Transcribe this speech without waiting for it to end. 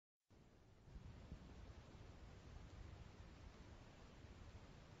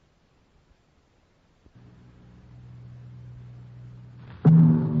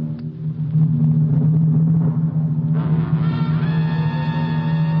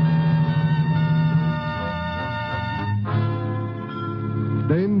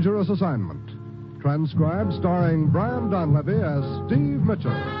Dangerous Assignment. Transcribed starring Brian Donlevy as Steve Mitchell.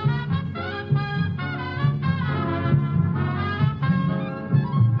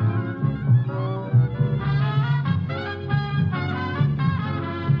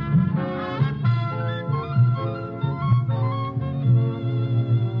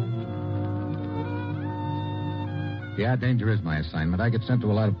 Yeah, danger is my assignment. I get sent to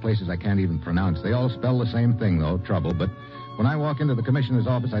a lot of places I can't even pronounce. They all spell the same thing, though, trouble. But when I walk into the commissioner's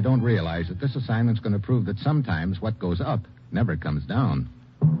office, I don't realize that this assignment's going to prove that sometimes what goes up never comes down.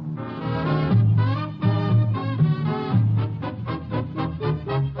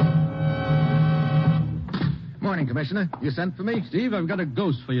 Morning, Commissioner. You sent for me? Steve, I've got a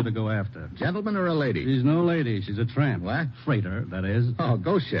ghost for you to go after. Gentleman or a lady? She's no lady. She's a tramp. What? Freighter, that is. Oh,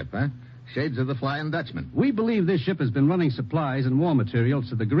 ghost ship, huh? Shades of the Flying Dutchman. We believe this ship has been running supplies and war materials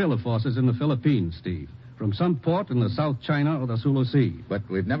to the guerrilla forces in the Philippines, Steve. From some port in the South China or the Sulu Sea. But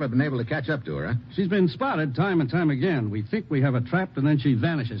we've never been able to catch up to her, huh? She's been spotted time and time again. We think we have her trapped, and then she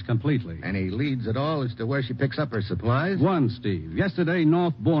vanishes completely. Any leads at all as to where she picks up her supplies? One, Steve. Yesterday,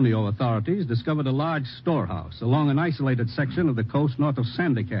 North Borneo authorities discovered a large storehouse along an isolated section of the coast north of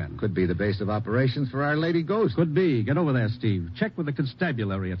Sandakan. Could be the base of operations for Our Lady Ghost. Could be. Get over there, Steve. Check with the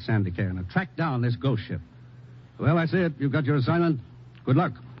constabulary at Sandakan and track down this ghost ship. Well, that's it. You've got your assignment. Good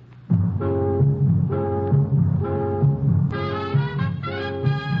luck.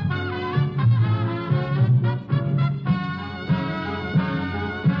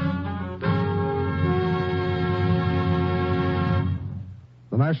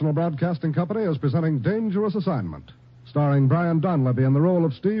 The National Broadcasting Company is presenting Dangerous Assignment, starring Brian Donlevy in the role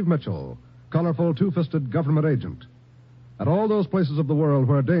of Steve Mitchell, colorful two-fisted government agent. At all those places of the world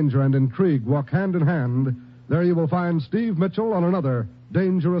where danger and intrigue walk hand in hand, there you will find Steve Mitchell on another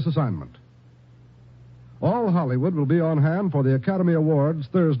Dangerous Assignment. All Hollywood will be on hand for the Academy Awards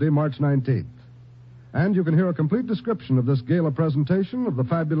Thursday, March 19th. And you can hear a complete description of this gala presentation of the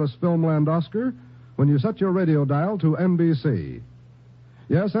fabulous Filmland Oscar when you set your radio dial to NBC.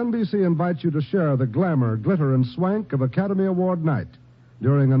 Yes, NBC invites you to share the glamour, glitter, and swank of Academy Award night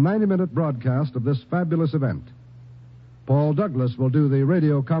during a 90-minute broadcast of this fabulous event. Paul Douglas will do the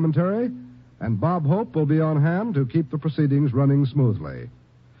radio commentary, and Bob Hope will be on hand to keep the proceedings running smoothly.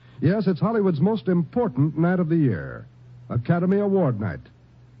 Yes, it's Hollywood's most important night of the year, Academy Award night.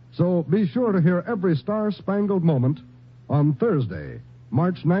 So be sure to hear every star-spangled moment on Thursday,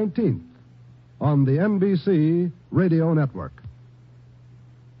 March 19th, on the NBC Radio Network.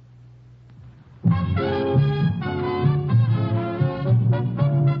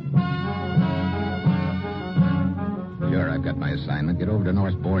 Sure, I've got my assignment. Get over to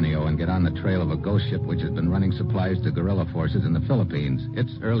North Borneo and get on the trail of a ghost ship which has been running supplies to guerrilla forces in the Philippines.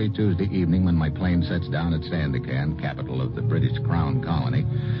 It's early Tuesday evening when my plane sets down at Sandakan, capital of the British Crown Colony.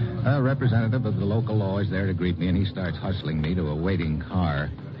 A representative of the local law is there to greet me, and he starts hustling me to a waiting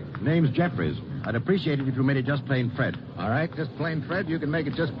car. Name's Jeffries. I'd appreciate it if you made it just plain Fred. All right, just plain Fred. You can make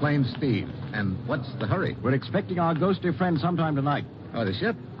it just plain Steve. And what's the hurry? We're expecting our ghostly friend sometime tonight. Oh, the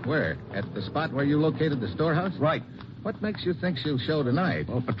ship? Where? At the spot where you located the storehouse? Right. What makes you think she'll show tonight?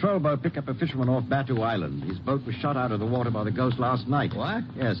 Well, a patrol boat picked up a fisherman off Batu Island. His boat was shot out of the water by the ghost last night. What?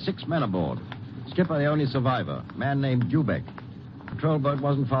 Yes, 6 men aboard. Skipper, the only survivor, a man named Dubek. Patrol boat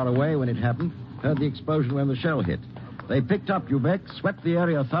wasn't far away when it happened. Heard the explosion when the shell hit. They picked up Dubek, swept the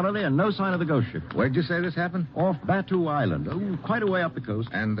area thoroughly, and no sign of the ghost ship. Where'd you say this happened? Off Batu Island. Oh, quite a way up the coast.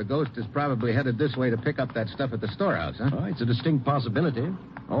 And the ghost is probably headed this way to pick up that stuff at the storehouse, huh? Oh, it's a distinct possibility.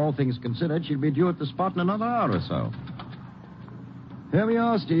 All things considered, she'll be due at the spot in another hour or so. Here we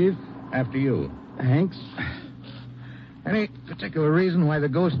are, Steve. After you. Thanks. Any particular reason why the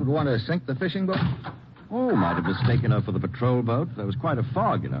ghost would want to sink the fishing boat? Oh, might have mistaken her for the patrol boat. There was quite a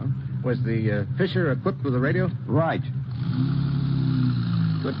fog, you know. Was the fisher equipped with a radio? Right.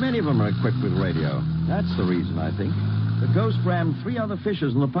 But many of them are equipped with radio. That's the reason, I think. The ghost rammed 3 other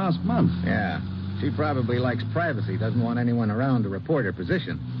fishers in the past month. Yeah. She probably likes privacy, doesn't want anyone around to report her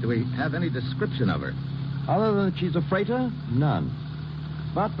position. Do we have any description of her? Other than that she's a freighter? None.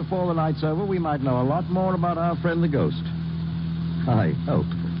 But before the night's over, we might know a lot more about our friend the ghost. I hope.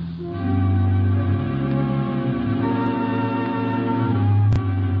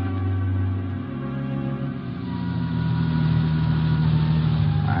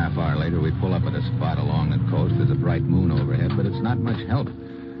 We pull up at a spot along the coast. There's a bright moon overhead, but it's not much help.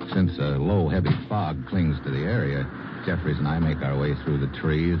 Since a low, heavy fog clings to the area, Jeffries and I make our way through the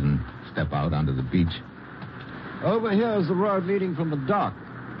trees and step out onto the beach. Over here is the road leading from the dock.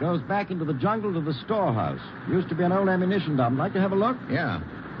 It goes back into the jungle to the storehouse. Used to be an old ammunition dump. Like to have a look? Yeah.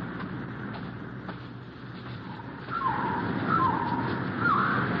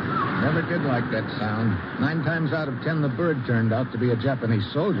 Never did like that sound. 9 times out of 10, the bird turned out to be a Japanese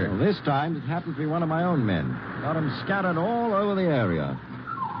soldier. Well, this time, it happened to be one of my own men. Got him scattered all over the area.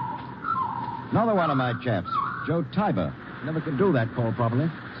 Another one of my chaps, Joe Tiber. Never could do that call properly.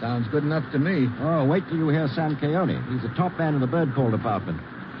 Sounds good enough to me. Oh, wait till you hear Sam Keone. He's the top man in the bird call department.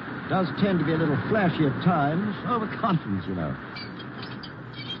 Does tend to be a little flashy at times. Overconfident, you know.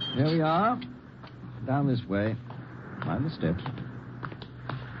 Here we are. Down this way. Mind the steps.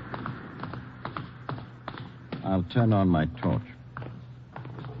 I'll turn on my torch.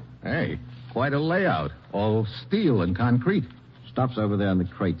 Hey, quite a layout. All steel and concrete. Stuff's over there in the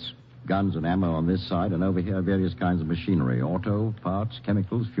crates. Guns and ammo on this side, and over here various kinds of machinery. Auto, parts,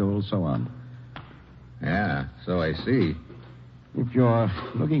 chemicals, fuel, so on. Yeah, so I see. If you're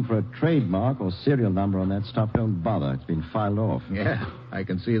looking for a trademark or serial number on that stuff, don't bother. It's been filed off. Yeah, I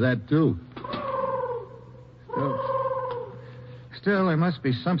can see that, too. Still, there must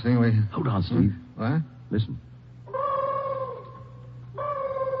be something we... Hold on, Steve. What? Listen.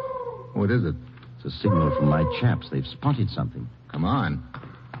 What is it? It's a signal from my chaps. They've spotted something. Come on.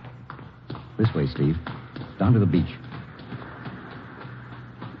 This way, Steve. Down to the beach.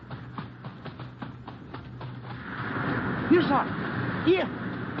 Here, sir. Here.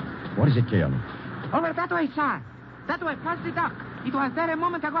 What is it, Keone? Over that way, sir. That way, past the dock. It was there a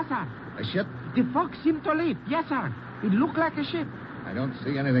moment ago, sir. A ship? The fog seemed to leave. Yes, sir. It looked like a ship. I don't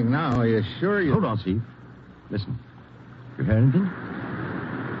see anything now. Are you sure you... Hold on, Steve. Listen. You hear anything?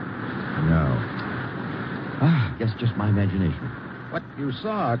 No. Guess just my imagination. What you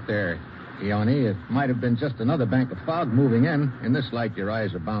saw out there, Keone, it might have been just another bank of fog moving in. In this light, your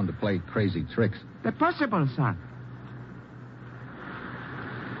eyes are bound to play crazy tricks. The possible, sir.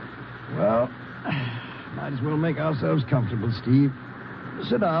 Well, might as well make ourselves comfortable, Steve.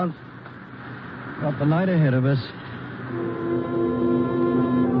 Sit down. Got the night ahead of us.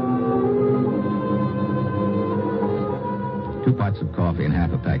 2 pots of coffee and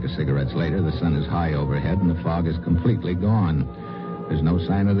half a pack of cigarettes later, the sun is high overhead and the fog is completely gone. There's no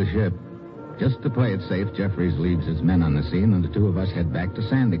sign of the ship. Just to play it safe, Jeffries leaves his men on the scene, and the 2 of us head back to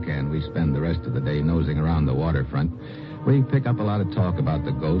Sandakan. We spend the rest of the day nosing around the waterfront. We pick up a lot of talk about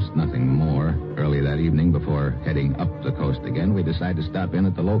the ghost, nothing more. Early that evening, before heading up the coast again, we decide to stop in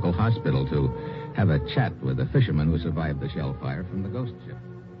at the local hospital to have a chat with the fisherman who survived the shell fire from the ghost ship.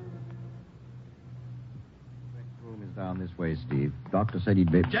 The room is down this way, Steve. Doctor said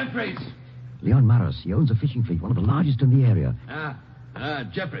he'd be... Jeffries! Leon Maros. He owns a fishing fleet, one of the largest in the area.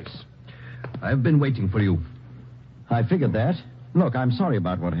 Jeffries. I've been waiting for you. I figured that. Look, I'm sorry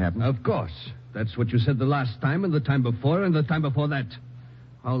about what happened. Of course. That's what you said the last time and the time before and the time before that.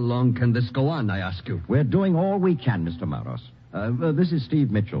 How long can this go on, I ask you? We're doing all we can, Mr. Maros. This is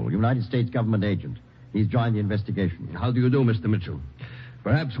Steve Mitchell, United States government agent. He's joined the investigation. How do you do, Mr. Mitchell?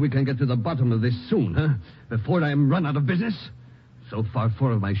 Perhaps we can get to the bottom of this soon, huh? Before I am run out of business? So far,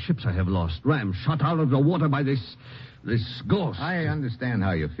 4 of my ships I have lost. Rams shot out of the water by this ghost. I understand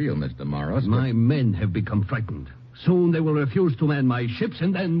how you feel, Mr. Morris. My men have become frightened. Soon they will refuse to man my ships,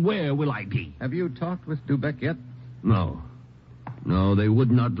 and then where will I be? Have you talked with Dubeck yet? No. No, they would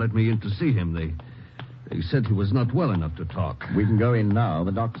not let me in to see him. They said he was not well enough to talk. We can go in now.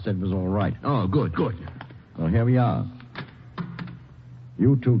 The doctor said it was all right. Oh, good. Well, here we are.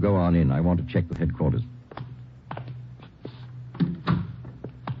 You 2 go on in. I want to check with headquarters.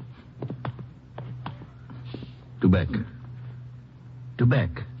 Dubeck.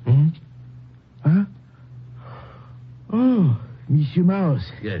 Hmm? Huh? Oh, Monsieur Maros.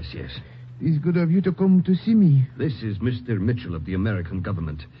 Yes. It's good of you to come to see me. This is Mr. Mitchell of the American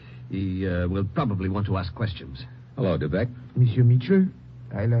government. He will probably want to ask questions. Hello, Dubeck. Monsieur Mitchell,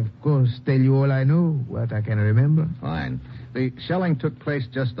 I'll of course tell you all I know, what I can remember. Fine. The shelling took place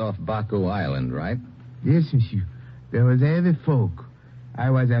just off Baku Island, right? Yes, monsieur. There was heavy fog. I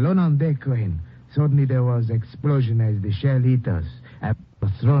was alone on deck when suddenly there was explosion as the shell hit us. I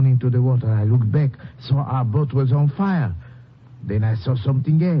was thrown into the water. I looked back, saw our boat was on fire. Then I saw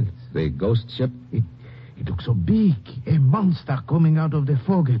something else. The ghost ship? It looked so big, a monster coming out of the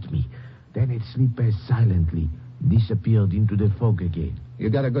fog at me. Then it slipped as silently, disappeared into the fog again. You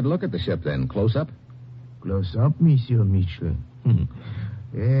got a good look at the ship then, close up? Close up, Monsieur Mitchell.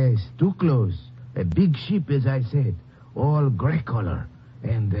 Yes, too close. A big ship, as I said, all gray color.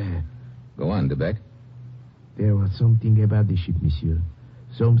 And, Go on, Dubeck. there was something about the ship, monsieur.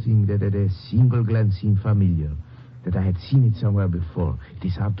 Something that at a single glance seemed familiar. That I had seen it somewhere before. It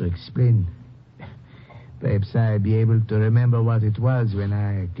is hard to explain. Perhaps I'll be able to remember what it was when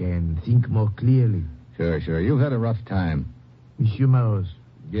I can think more clearly. Sure. You've had a rough time. Monsieur Maros,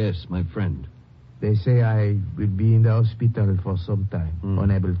 Yes, my friend. They say I will be in the hospital for some time,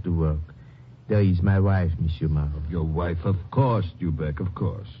 unable to work. There is my wife, Monsieur Marrow. Your wife, of course, Dubeck, of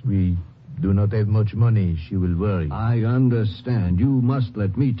course. We do not have much money. She will worry. I understand. You must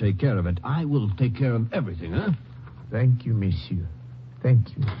let me take care of it. I will take care of everything, huh? Thank you, Monsieur. Thank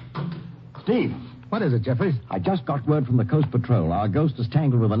you. Steve, What is it, Jeffries? I just got word from the Coast Patrol. Our ghost is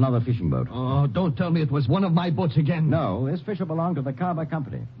tangled with another fishing boat. Oh, don't tell me it was one of my boats again. No, this fisher belonged to the Carver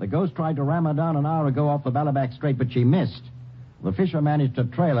Company. The ghost tried to ram her down an hour ago off the Ballaback Strait, but she missed. The fisher managed to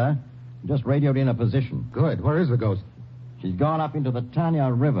trail her and just radioed in a position. Good. Where is the ghost? She's gone up into the Tanya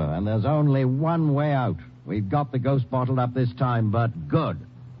River, and there's only one way out. We've got the ghost bottled up this time, but good.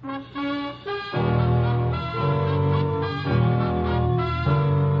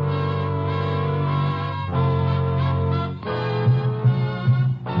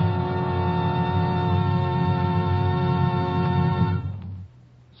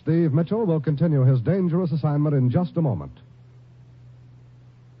 Steve Mitchell will continue his dangerous assignment in just a moment.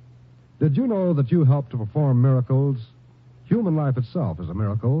 Did you know that you help to perform miracles? Human life itself is a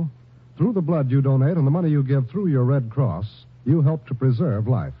miracle. Through the blood you donate and the money you give through your Red Cross, you help to preserve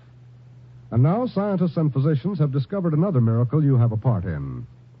life. And now scientists and physicians have discovered another miracle you have a part in.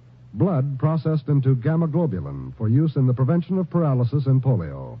 Blood processed into gamma globulin for use in the prevention of paralysis and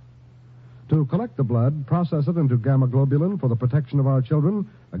polio. To collect the blood, process it into gamma globulin for the protection of our children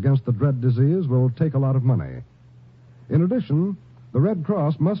against the dread disease will take a lot of money. In addition, the Red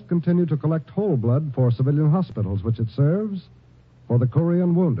Cross must continue to collect whole blood for civilian hospitals which it serves, for the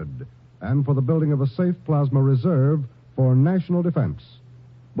Korean wounded, and for the building of a safe plasma reserve for national defense,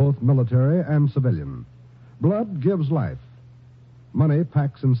 both military and civilian. Blood gives life. Money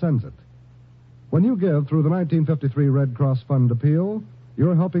packs and sends it. When you give through the 1953 Red Cross Fund appeal,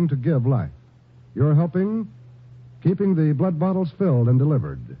 you're helping to give life. You're helping keeping the blood bottles filled and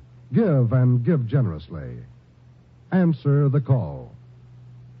delivered. Give and give generously. Answer the call.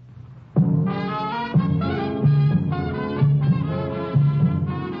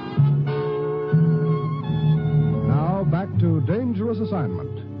 Now back to Dangerous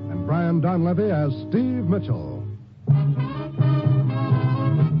Assignment and Brian Donlevy as Steve Mitchell.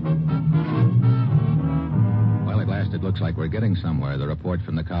 It looks like we're getting somewhere. The report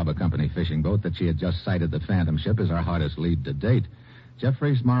from the Carver Company fishing boat that she had just sighted the Phantom ship is our hottest lead to date.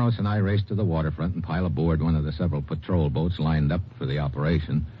 Jeffries, Morris, and I raced to the waterfront and pile aboard one of the several patrol boats lined up for the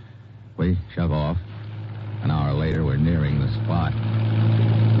operation. We shove off. An hour later, we're nearing the spot.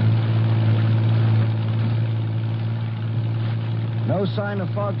 No sign of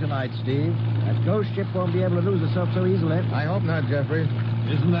fog tonight, Steve. That ghost ship won't be able to lose herself so easily. I hope not, Jeffries.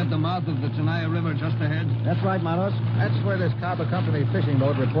 Isn't that the mouth of the Tenaya River just ahead? That's right, Manos. That's where this Carver Company fishing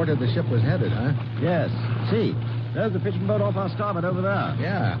boat reported the ship was headed, huh? Yes. See, there's the fishing boat off our starboard over there.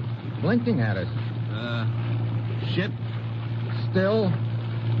 Yeah, blinking at us. Ship? Still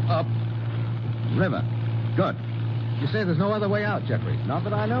up. River. Good. You say there's no other way out, Jeffries? Not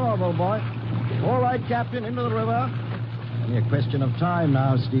that I know of, old boy. All right, Captain, into the river. Only a question of time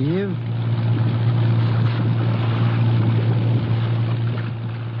now, Steve.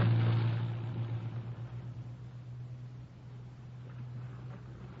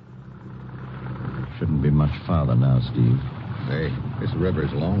 Shouldn't be much farther now, Steve. Say, this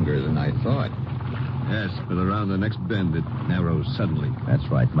river's longer than I thought. Yes, but around the next bend it narrows suddenly. That's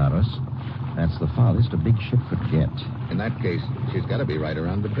right, Maros. That's the farthest a big ship could get. In that case, she's got to be right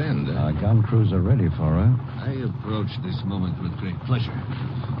around the bend. Our gun crews are ready for her. I approach this moment with great pleasure.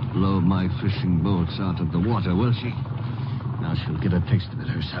 Blow my fishing boats out of the water, will she? Now she'll get a taste of it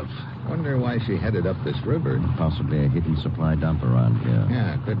herself. Wonder why she headed up this river. Possibly a hidden supply dump around here.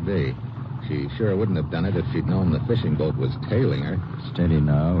 Yeah, could be. She sure wouldn't have done it if she'd known the fishing boat was tailing her. Steady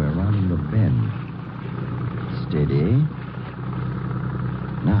now. We're rounding the bend. Steady.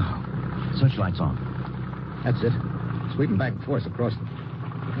 Now, searchlights on. That's it. Sweeping back and forth across the...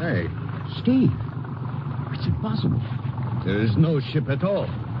 Hey. Steve, it's impossible. There's no ship at all.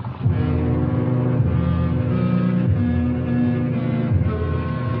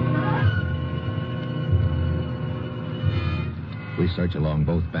 We search along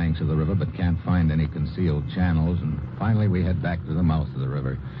both banks of the river, but can't find any concealed channels, and finally we head back to the mouth of the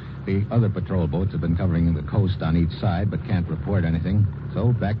river. The other patrol boats have been covering the coast on each side, but can't report anything.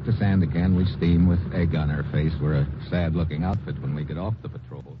 So back to sand again, we steam with egg on our face. We're a sad-looking outfit when we get off the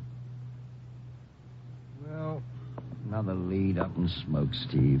patrol boat. Well, another lead up in smoke,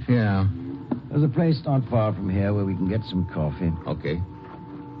 Steve. Yeah. There's a place not far from here where we can get some coffee. Okay.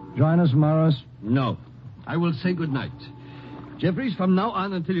 Join us, Morris. No. I will say good night. Jeffries, from now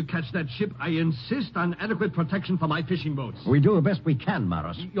on until you catch that ship, I insist on adequate protection for my fishing boats. We do the best we can,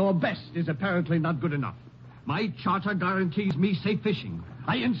 Maros. Your best is apparently not good enough. My charter guarantees me safe fishing.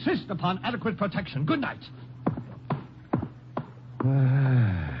 I insist upon adequate protection. Good night.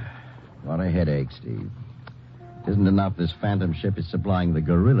 What a headache, Steve. It isn't enough this phantom ship is supplying the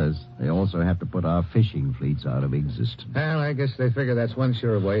guerrillas. They also have to put our fishing fleets out of existence. Well, I guess they figure that's one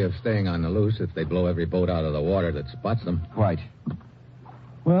sure way of staying on the loose if they blow every boat out of the water that spots them. Quite.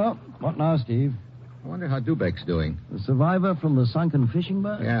 Well, what now, Steve? I wonder how Dubek's doing. The survivor from the sunken fishing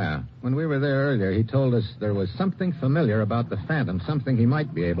boat? Yeah. When we were there earlier, he told us there was something familiar about the Phantom, something he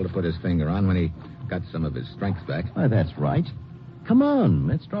might be able to put his finger on when he got some of his strength back. Why, that's right. Come on,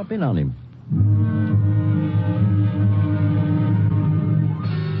 let's drop in on him.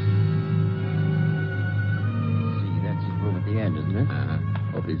 See, that's his room at the end, isn't it?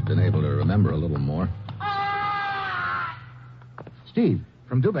 Hope he's been able to remember a little more. Steve.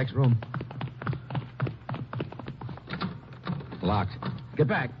 From Dubek's room. Locked. Get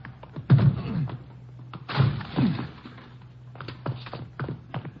back.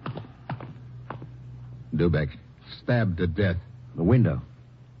 Dubek, stabbed to death. The window.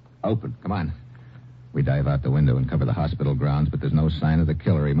 Open. Come on. We dive out the window and cover the hospital grounds, but there's no sign of the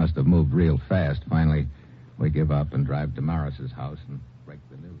killer. He must have moved real fast. Finally, we give up and drive to Morris's house and break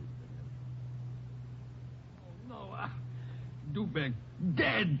the news. Oh, no. Dubek,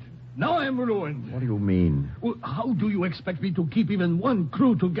 dead. Now I'm ruined. What do you mean? Well, how do you expect me to keep even one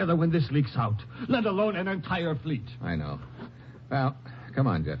crew together when this leaks out, let alone an entire fleet? I know. Well, come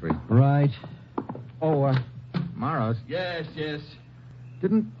on, Jeffrey. Right. Oh, Morris, Yes.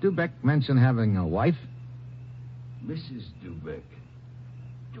 didn't Dubek mention having a wife? Mrs. Dubek.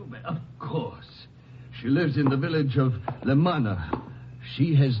 Of course. She lives in the village of Lemana.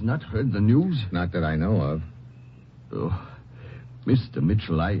 She has not heard the news? Not that I know of. Oh, Mr.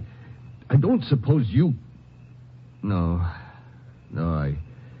 Mitchell, I don't suppose you... No, I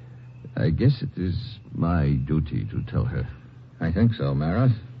guess it is my duty to tell her. I think so,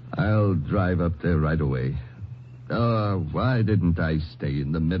 Maros. I'll drive up there right away. Why didn't I stay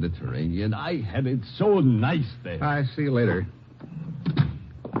in the Mediterranean? I had it so nice there. I see you later.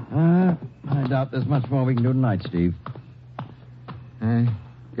 I doubt there's much more we can do tonight, Steve.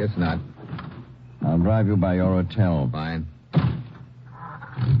 Guess not. I'll drive you by your hotel. Fine.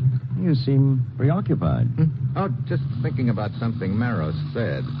 You seem preoccupied. Oh, just thinking about something Maros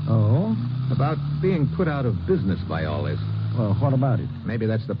said. Oh? About being put out of business by all this. Well, what about it? Maybe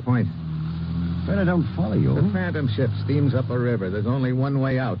that's the point. But I don't follow you. The Phantom ship steams up a river. There's only one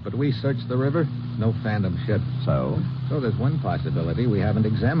way out, but we searched the river. No Phantom ship. So? So there's one possibility we haven't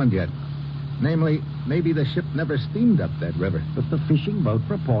examined yet. Namely, maybe the ship never steamed up that river. But the fishing boat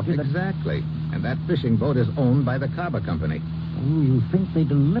reported that... Exactly. And that fishing boat is owned by the Kaba Company. Oh, you think they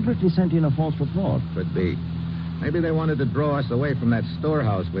deliberately sent in a false report? Could be. Maybe they wanted to draw us away from that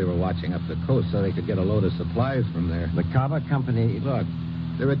storehouse we were watching up the coast so they could get a load of supplies from there. The Kaba Company... Look,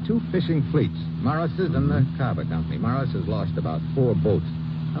 there are two fishing fleets, Morris's and the Kaba Company. Morris has lost about 4 boats.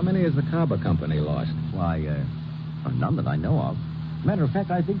 How many has the Kaba Company lost? Why, none that I know of. Matter of fact,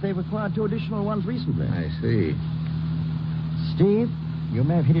 I think they've acquired 2 additional ones recently. I see. Steve, you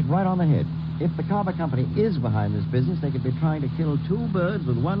may have hit it right on the head. If the Kaba Company is behind this business, they could be trying to kill 2 birds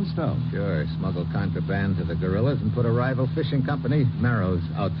with 1 stone. Sure, smuggle contraband to the guerrillas and put a rival fishing company, Marrow's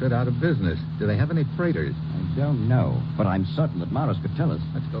outfit, out of business. Do they have any freighters? I don't know, but I'm certain that Maros could tell us.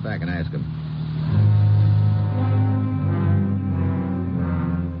 Let's go back and ask him.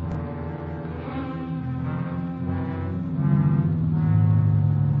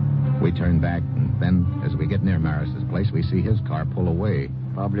 We turn back, and then, as we get near Maris's place, we see his car pull away.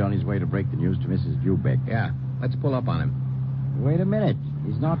 Probably on his way to break the news to Mrs. Dubek. Yeah, let's pull up on him. Wait a minute.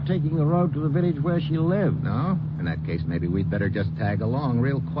 He's not taking the road to the village where she lived. No? In that case, maybe we'd better just tag along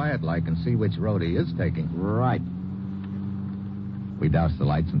real quiet-like and see which road he is taking. Right. We douse the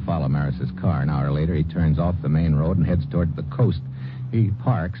lights and follow Maris's car. An hour later, he turns off the main road and heads toward the coast. He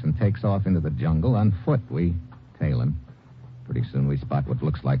parks and takes off into the jungle on foot. We tail him. Pretty soon we spot what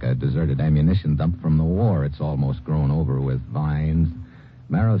looks like a deserted ammunition dump from the war. It's almost grown over with vines.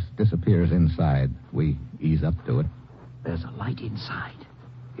 Maros disappears inside. We ease up to it. There's a light inside.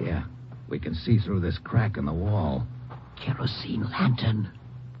 Yeah, we can see through this crack in the wall. Kerosene lantern.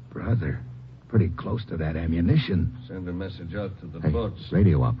 Brother, pretty close to that ammunition. Send a message out to the Hey, boats.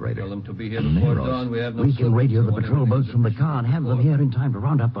 radio operator. Tell them to be here before Maros. dawn. We have no We can radio the signals. patrol boats from the car and have them here in time to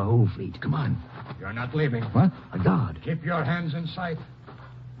round up the whole fleet. Come on. You're not leaving. What? A guard. Keep your hands in sight.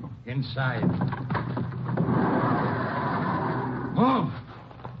 Inside. Move.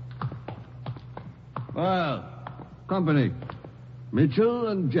 Well, company, Mitchell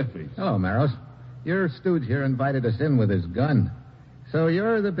and Jeffries. Hello, Maros. Your stooge here invited us in with his gun. So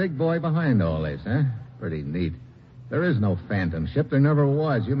you're the big boy behind all this, huh? Pretty neat. There is no phantom ship. There never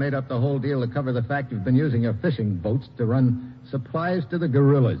was. You made up the whole deal to cover the fact you've been using your fishing boats to run supplies to the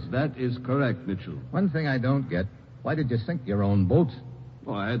guerrillas. That is correct, Mitchell. One thing I don't get, why did you sink your own boats?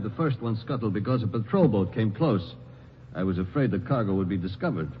 Oh, I had the first one scuttled because a patrol boat came close. I was afraid the cargo would be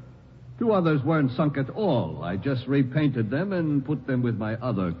discovered. 2 others weren't sunk at all. I just repainted them and put them with my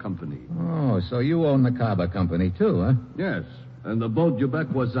other company. Oh, so you own the Caba Company, too, huh? Yes, and the boat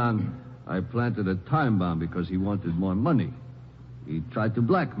Ubeck was on, I planted a time bomb because he wanted more money. He tried to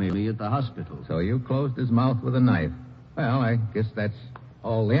blackmail me at the hospital. So you closed his mouth with a knife. Well, I guess that's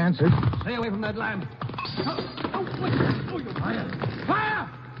all the answers. Stay away from that lamp. Fire!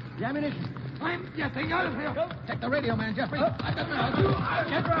 The ammunition. I'm getting out of here. Check the radio, man, Jeffrey. Get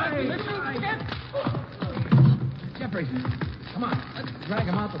ready. Jeffrey, come on. Let's drag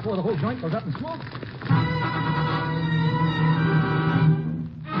him out before the whole joint goes up in smoke.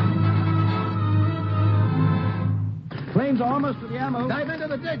 Flames are almost to the ammo. Dive into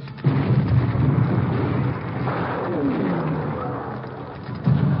the ditch.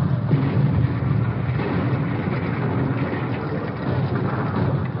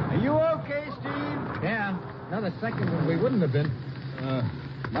 Are you okay, Steve? Yeah, another second and we wouldn't have been.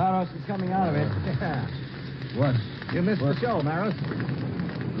 Maros is coming out of it. Yeah. What? You missed the show, Maros.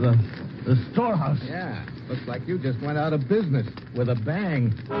 The storehouse. Yeah, looks like you just went out of business with a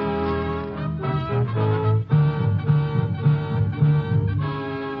bang.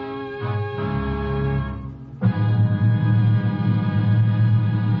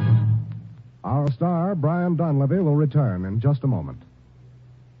 Our star, Brian Donlevy, will return in just a moment.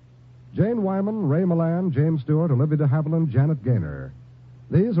 Jane Wyman, Ray Milland, James Stewart, Olivia de Havilland, Janet Gaynor.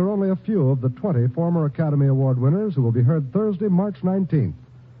 These are only a few of the 20 former Academy Award winners who will be heard Thursday, March 19th,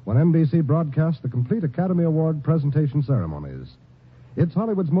 when NBC broadcasts the complete Academy Award presentation ceremonies. It's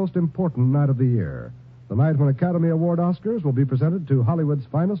Hollywood's most important night of the year, the night when Academy Award Oscars will be presented to Hollywood's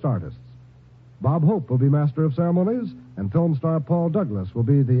finest artists. Bob Hope will be master of ceremonies, and film star Paul Douglas will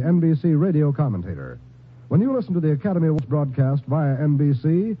be the NBC radio commentator. When you listen to the Academy Awards broadcast via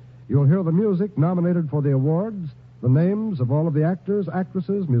NBC, you'll hear the music nominated for the awards, the names of all of the actors,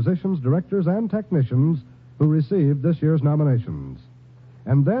 actresses, musicians, directors, and technicians who received this year's nominations.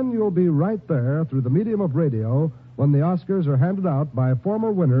 And then you'll be right there through the medium of radio when the Oscars are handed out by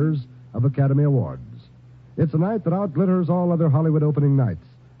former winners of Academy Awards. It's a night that outglitters all other Hollywood opening nights,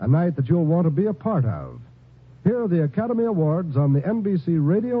 a night that you'll want to be a part of. Here are the Academy Awards on the NBC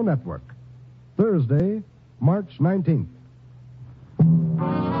Radio Network. Thursday, March 19th.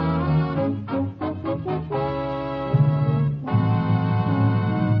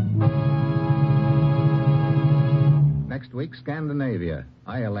 Next week, Scandinavia.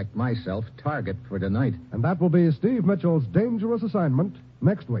 I elect myself target for tonight. And that will be Steve Mitchell's dangerous assignment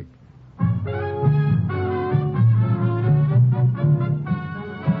next week.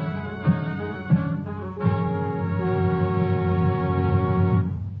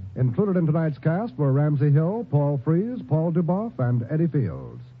 Included in tonight's cast were Ramsey Hill, Paul Frees, Paul Duboff, and Eddie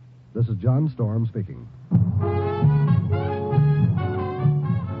Fields. This is John Storm speaking.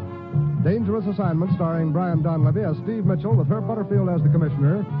 Dangerous Assignment, starring Brian Donlevy as Steve Mitchell with Herb Butterfield as the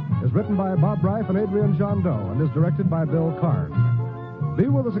commissioner, is written by Bob Reif and Adrian Jondeau and is directed by Bill Karn. Be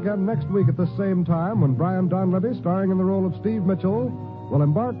with us again next week at this same time when Brian Donlevy, starring in the role of Steve Mitchell, will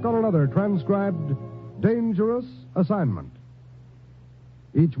embark on another transcribed Dangerous Assignment.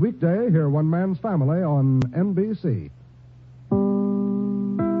 Each weekday, hear One Man's Family on NBC.